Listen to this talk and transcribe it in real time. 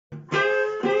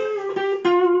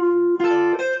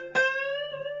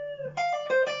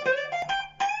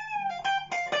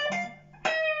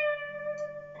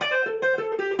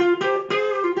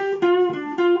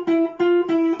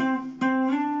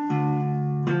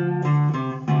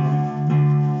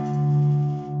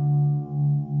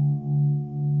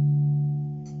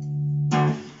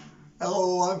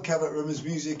Kev at Rummers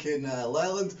Music in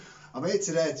Leyland. I'm here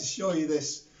today to show you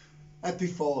this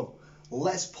Epiphone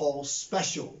Les Paul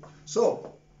Special.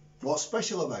 So, what's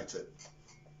special about it?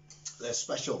 The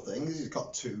special thing is it's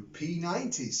got two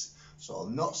P90s. So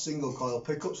not single coil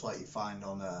pickups like you find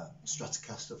on a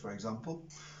Stratocaster, for example.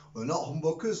 They're not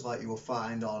humbuckers like you will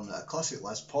find on a classic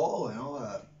Les Paul, you know,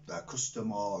 a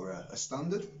custom or a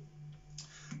standard.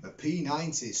 A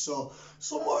P90, so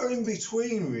somewhere in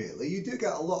between really. You do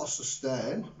get a lot of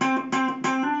sustain.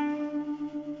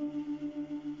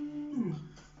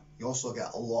 You also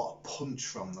get a lot of punch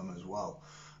from them as well.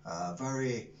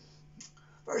 Very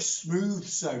smooth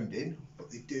sounding, but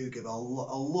they do give a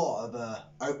lot of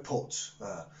output.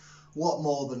 A lot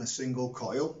more than a single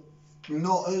coil.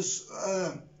 Not as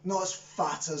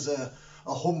fat as a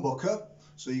humbucker.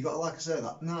 So you got, like I say,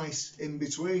 that nice in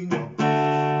between.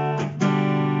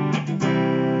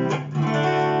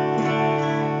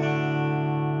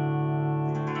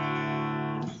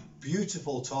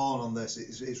 Beautiful tone on this.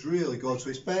 It's really good. So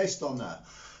it's based on a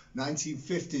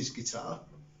 1950s guitar.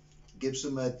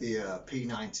 Gibson made the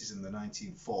P90s in the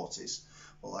 1940s,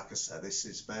 but like I said, this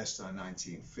is based on the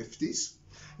 1950s.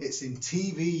 It's in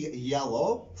TV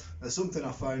yellow. There's something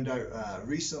I found out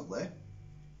recently.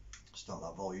 Just not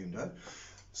that volume down.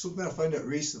 Something I found out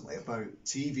recently about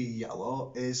TV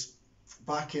yellow is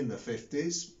back in the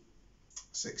 50s,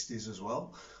 60s as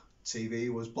well. TV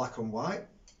was black and white,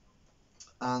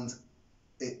 and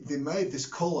they made this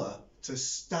colour to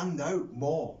stand out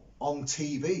more on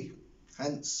TV,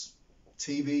 hence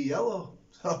TV yellow.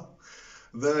 So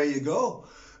there you go.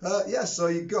 Yeah, so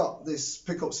you've got this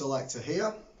pickup selector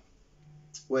here,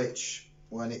 which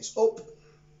when it's up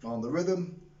on the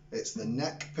rhythm, it's the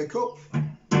neck pickup.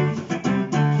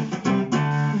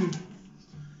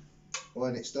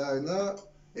 When it's down there,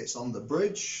 it's on the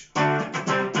bridge.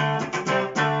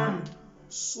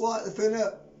 Slightly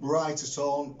thinner, brighter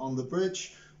tone on the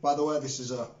bridge. By the way, this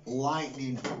is a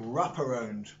lightning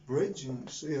wraparound bridge. You can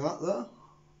see that there.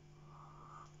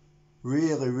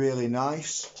 Really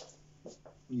nice.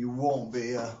 You won't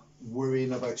be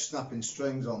worrying about snapping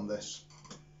strings on this.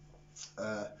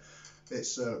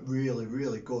 It's a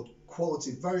really good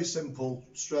quality, very simple,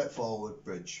 straightforward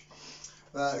bridge.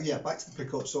 Yeah, back to the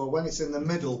pickup. So when it's in the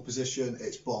middle position,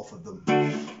 it's both of them.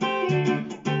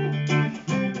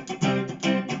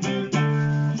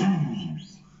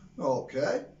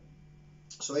 Okay,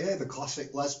 so yeah, the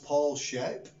classic Les Paul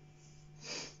shape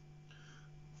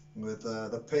with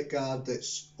the pickguard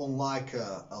that's unlike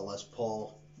a Les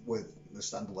Paul with the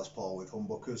standard Les Paul with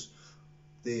humbuckers.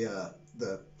 The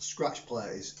scratch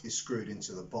plate is screwed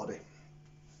into the body.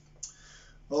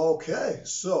 Okay,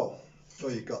 so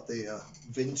you've got the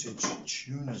vintage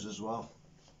tuners as well.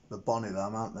 The bonny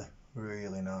them, aren't they?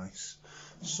 Really nice.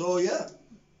 So yeah,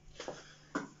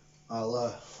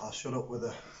 I'll shut up with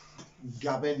a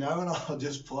gabbing now and I'll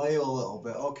just play a little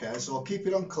bit. Okay, so I'll keep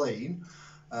it on clean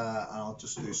and I'll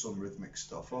just do some rhythmic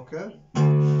stuff. Okay.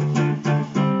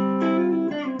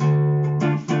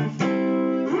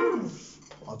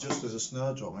 I'll just as a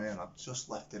snare drum here, and I've just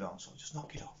left it on, so I'll just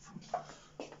knock it off.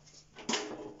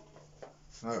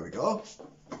 There we go.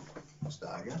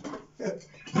 Start again.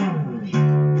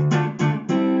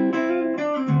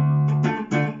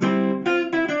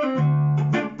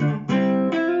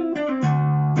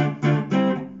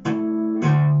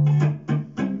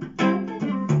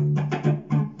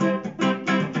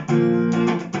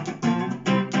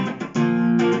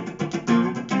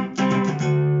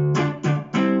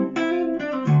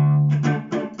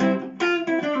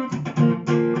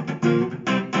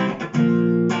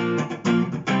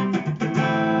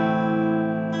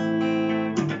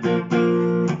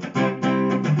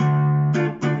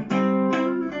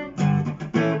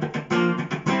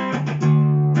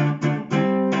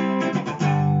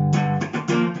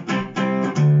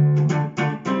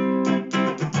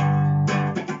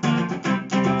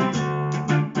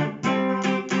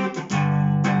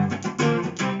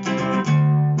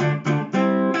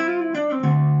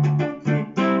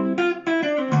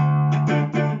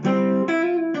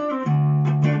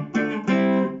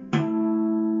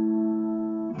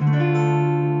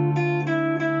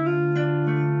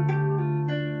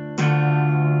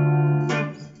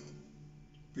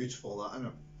 Beautiful that, isn't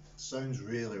it? Sounds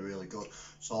really good.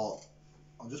 So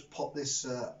I'll just pop this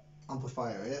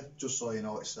amplifier here, just so you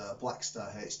know it's a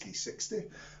Blackstar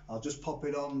HT60. I'll just pop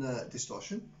it on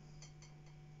distortion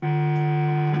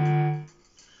and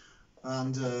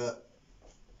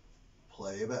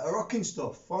play a bit of rocking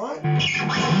stuff. All right.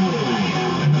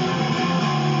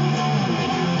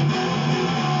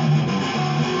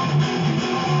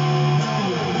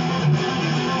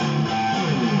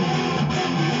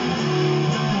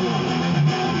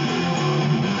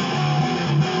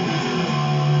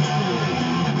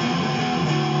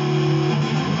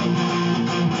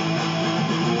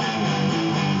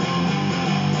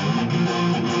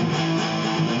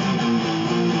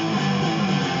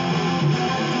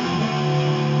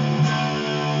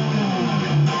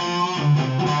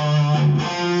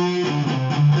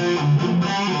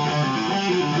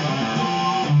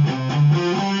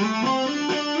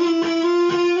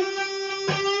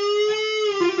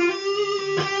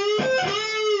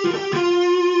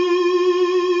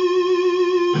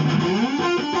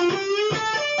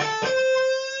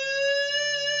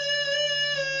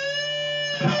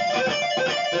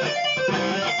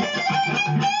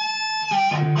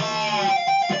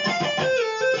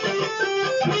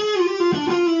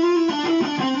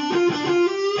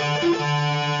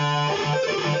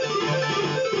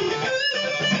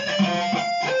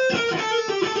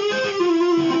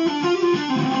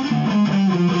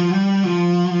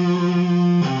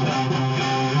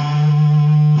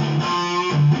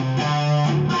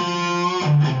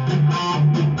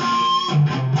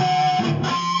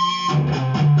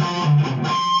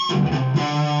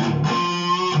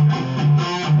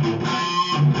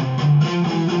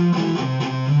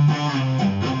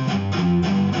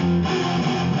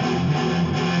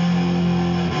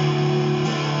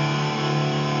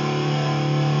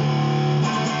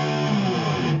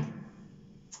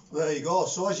 there you go.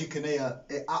 So as you can hear,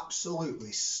 it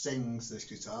absolutely sings, this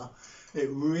guitar. It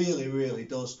really, really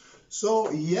does.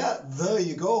 So yeah, there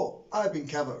you go. I've been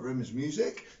Kev at Rimmers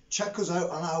Music. Check us out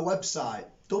on our website,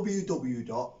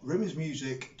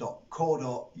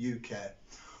 www.rimmersmusic.co.uk.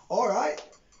 All right,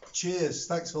 cheers.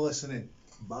 Thanks for listening.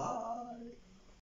 Bye.